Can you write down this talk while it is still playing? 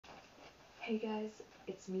Hey guys,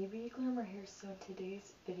 it's me, Beauty Glamour here. So in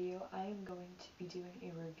today's video, I am going to be doing a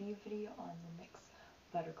review video on the NYX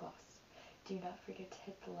Butter Gloss. Do not forget to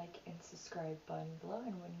hit the like and subscribe button below,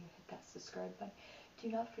 and when you hit that subscribe button, do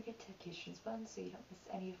not forget to hit the notifications button so you don't miss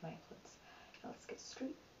any of my uploads. Now let's get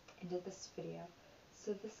straight into this video.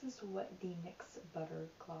 So this is what the NYX Butter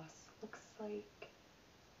Gloss looks like.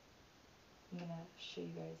 I'm gonna show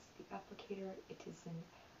you guys the applicator. It is in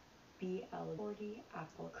BL40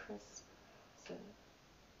 Apple Crisp. So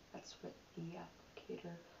that's what the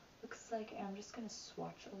applicator looks like, and I'm just going to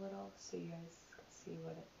swatch a little so you guys can see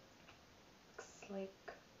what it looks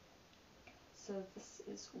like. So this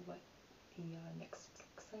is what the NYX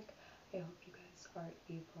looks like. I hope you guys are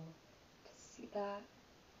able to see that.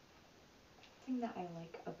 The thing that I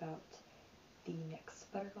like about the NYX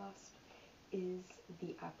Butter Gloss is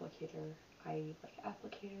the applicator. I like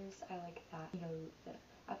applicators. I like that, the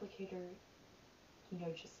applicator,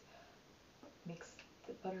 just makes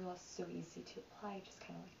the butter gloss so easy to apply. It just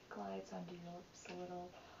kind of like glides onto your lips a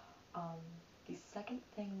little. The second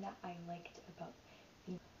thing that I liked about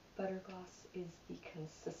the butter gloss is the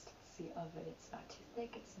consistency of it. It's not too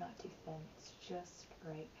thick, it's not too thin, it's just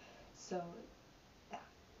right. So yeah.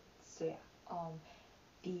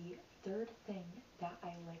 The third thing that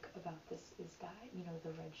I like about this is that,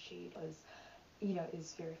 the red shade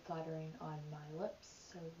is very flattering on my lips.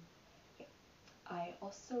 So yeah. I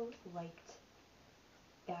also liked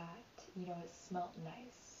that, it smelled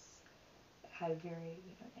nice. It had a very,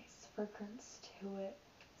 nice fragrance to it.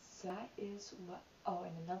 So that is what, oh,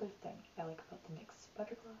 and another thing I like about the NYX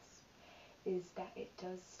Butter Gloss is that it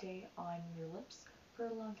does stay on your lips for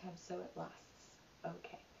a long time, so it lasts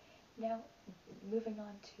okay. Now, moving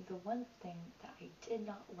on to the one thing that I did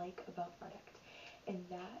not like about the product, and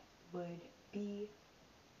that would be,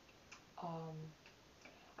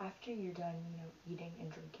 after you're done, eating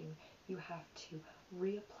and drinking, you have to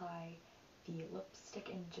reapply the lipstick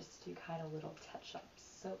and just do kind of little touch-ups.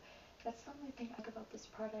 So that's the only thing I like about this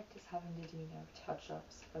product, is having to do,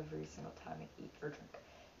 touch-ups every single time I eat or drink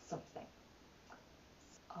something.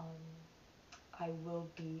 I will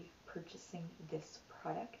be purchasing this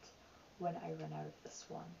product when I run out of this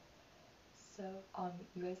one. So,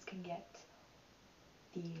 you guys can get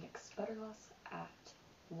the NYX Butter Gloss at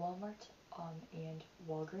Walmart and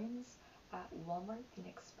Walgreens. At Walmart, the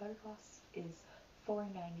NYX Butter Gloss is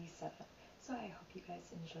 $4.97. So I hope you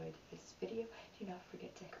guys enjoyed this video. Do not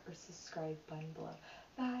forget to hit our subscribe button below.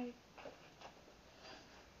 Bye!